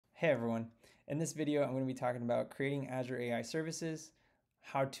Hey everyone, in this video I'm going to be talking about creating Azure AI Services,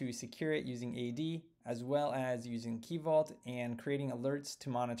 how to secure it using AD, as well as using Key Vault and creating alerts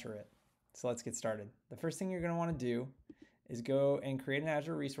to monitor it. So let's get started. The first thing you're going to want to do is go and create an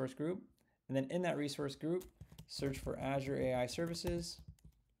Azure resource group, and then in that resource group, search for Azure AI Services,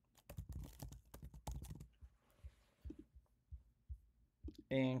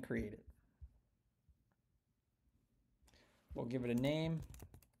 and create it. We'll give it a name.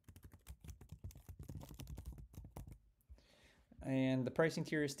 And the pricing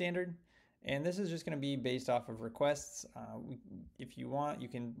tier is standard, and this is just going to be based off of requests. If you want, you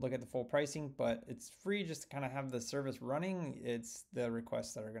can look at the full pricing, but it's free just to kind of have the service running. It's the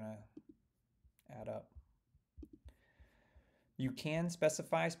requests that are going to add up. You can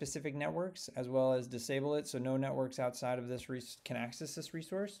specify specific networks as well as disable it, so no networks outside of this can access this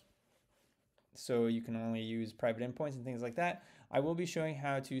resource. So you can only use private endpoints and things like that. I will be showing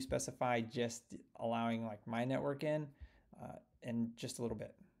how to specify just allowing like my network in just a little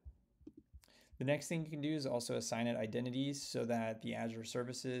bit. The next thing you can do is also assign it identities so that the Azure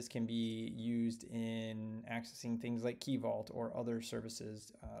services can be used in accessing things like Key Vault or other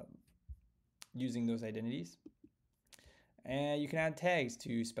services using those identities. And you can add tags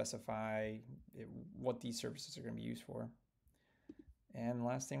to specify what these services are going to be used for. And the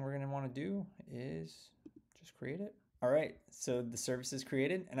last thing we're going to want to do is just create it. All right, so the service is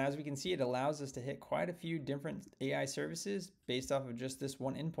created, and as we can see, it allows us to hit quite a few different AI services based off of just this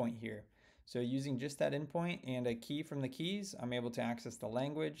one endpoint here. So using just that endpoint and a key from the keys, I'm able to access the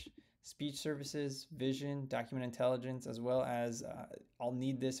language, speech services, vision, document intelligence, as well as I'll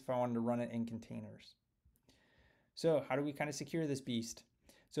need this if I wanted to run it in containers. So how do we kind of secure this beast?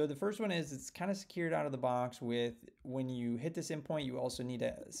 So the first one is it's kind of secured out of the box with when you hit this endpoint, you also need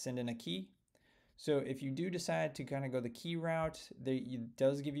to send in a key. So if you do decide to kind of go the key route, it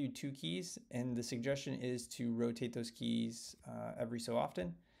does give you 2 keys, and the suggestion is to rotate those keys every so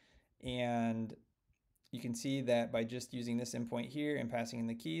often. And you can see that by just using this endpoint here and passing in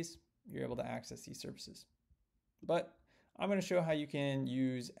the keys, you're able to access these services. But I'm going to show how you can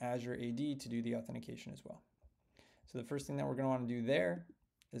use Azure AD to do the authentication as well. So the first thing that we're going to want to do there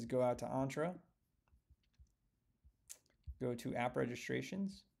is go out to Entra, go to App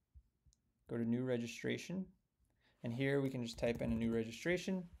Registrations, go to New Registration, and here we can just type in a new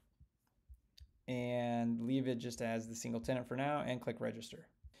registration and leave it just as the single tenant for now and click Register.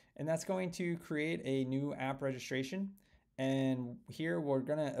 And that's going to create a new app registration. And here we're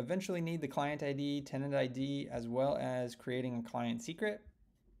going to eventually need the client ID, tenant ID, as well as creating a client secret.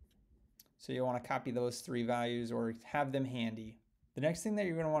 So you'll want to copy those 3 values or have them handy. The next thing that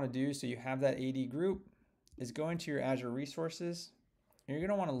you're going to want to do so you have that AD group is go into your Azure resources. And you're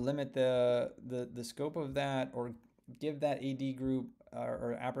going to want to limit the scope of that or give that AD group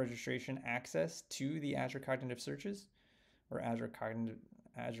or app registration access to the Azure Cognitive Searches or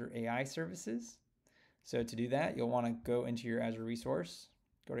Azure AI Services. So to do that, you'll want to go into your Azure resource,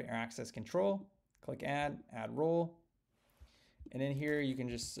 go to your access control, click add role. And in here, you can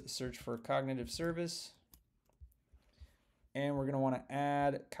just search for cognitive service. And we're going to want to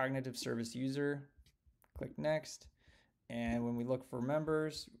add cognitive service user, click next. And when we look for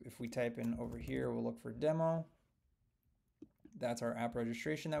members, if we type in over here, we'll look for demo. That's our app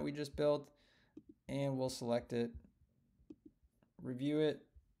registration that we just built. And we'll select it, review it,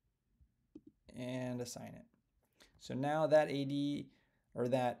 and assign it. So now that AD or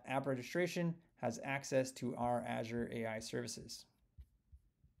that app registration has access to our Azure AI services.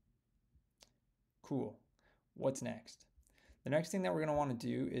 Cool. What's next? The next thing that we're going to want to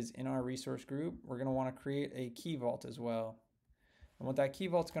do is in our resource group, we're going to want to create a key vault as well. And what that key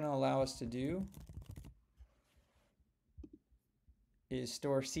vault is going to allow us to do is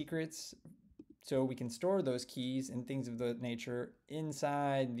store secrets. So we can store those keys and things of that nature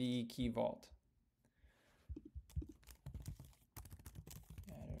inside the key vault.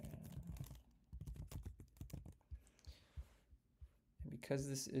 And because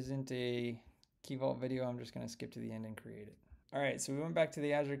this isn't a key vault video, I'm just going to skip to the end and create it. All right, so we went back to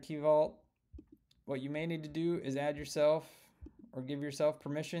the Azure Key Vault. What you may need to do is add yourself or give yourself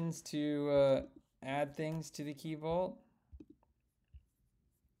permissions to add things to the Key Vault.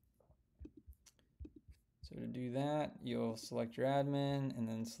 So to do that, you'll select your admin and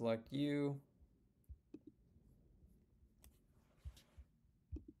then select you.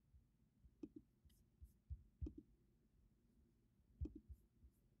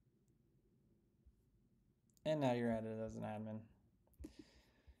 And now you're added as an admin.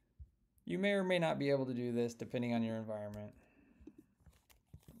 You may or may not be able to do this depending on your environment.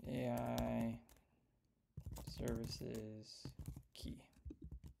 AI Services Key.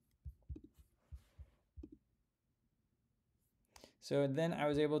 So then I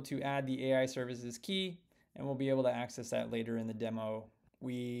was able to add the AI services key, and we'll be able to access that later in the demo.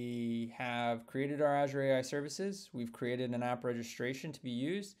 We have created our Azure AI services. We've created an app registration to be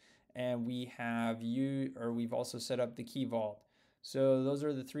used, and we've also set up the key vault. So those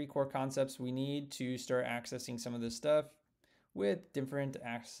are the three core concepts we need to start accessing some of this stuff with different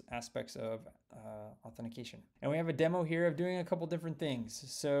aspects of authentication. And we have a demo here of doing a couple different things.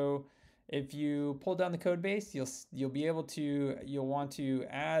 So if you pull down the code base, you'll want to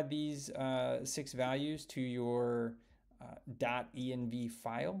add these 6 values to your .env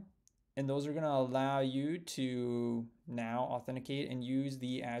file, and those are going to allow you to now authenticate and use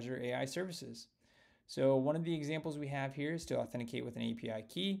the Azure AI services. So one of the examples we have here is to authenticate with an API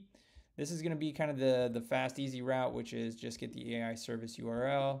key. This is going to be kind of the fast, easy route, which is just get the AI service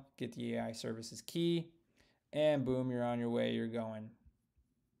URL, get the AI services key, and boom, you're on your way, you're going.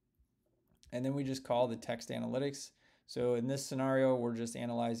 And then we just call the text analytics. So in this scenario, we're just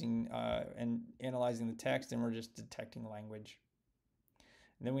analyzing the text, and we're just detecting language.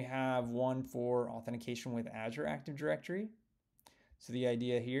 And then we have one for authentication with Azure Active Directory. So the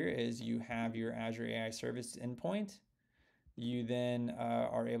idea here is you have your Azure AI Service endpoint. You then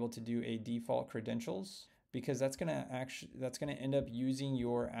are able to do a default credentials, because that's gonna end up using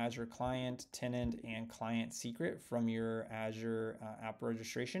your Azure client, tenant, and client secret from your Azure app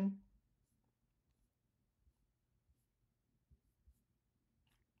registration.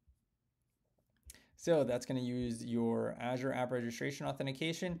 So that's going to use your Azure App Registration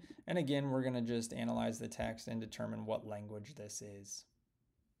authentication. And again, we're going to just analyze the text and determine what language this is.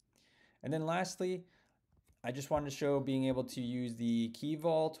 And then lastly, I just wanted to show being able to use the key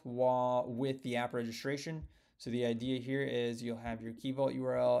vault with the app registration. So the idea here is you'll have your key vault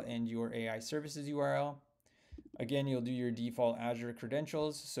URL and your AI services URL. Again, you'll do your default Azure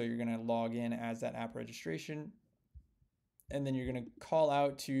credentials. So you're going to log in as that app registration. And then you're going to call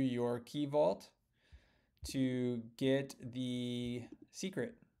out to your key vault to get the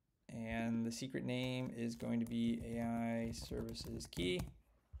secret, and the secret name is going to be AI services key,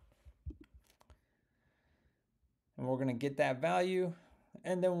 and we're going to get that value,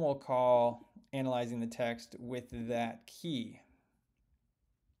 and then we'll call analyzing the text with that key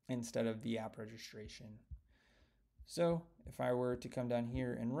instead of the app registration. So if I were to come down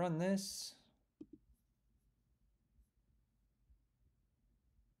here and run this,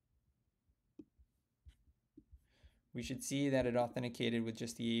 we should see that it authenticated with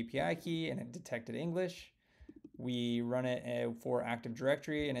just the API key and it detected English. We run it for Active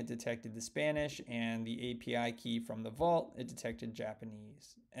Directory and it detected the Spanish, and the API key from the vault, it detected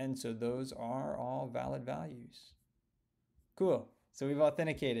Japanese. And so those are all valid values. Cool. So we've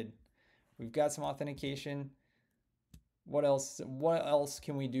authenticated. We've got some authentication. What else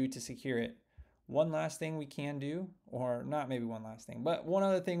can we do to secure it? One last thing we can do, or not maybe one last thing, but one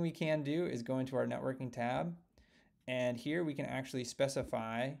other thing we can do is go into our networking tab. And here we can actually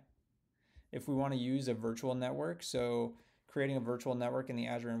specify if we want to use a virtual network. So creating a virtual network in the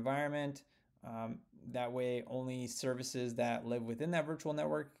Azure environment. That way only services that live within that virtual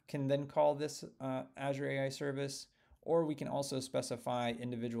network can then call this Azure AI service. Or we can also specify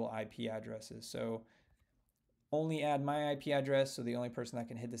individual IP addresses. So only add my IP address, so the only person that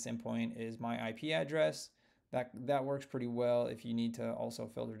can hit this endpoint is my IP address. That works pretty well if you need to also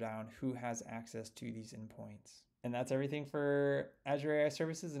filter down who has access to these endpoints. And that's everything for Azure AI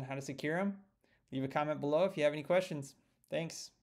Services and how to secure them. Leave a comment below if you have any questions. Thanks.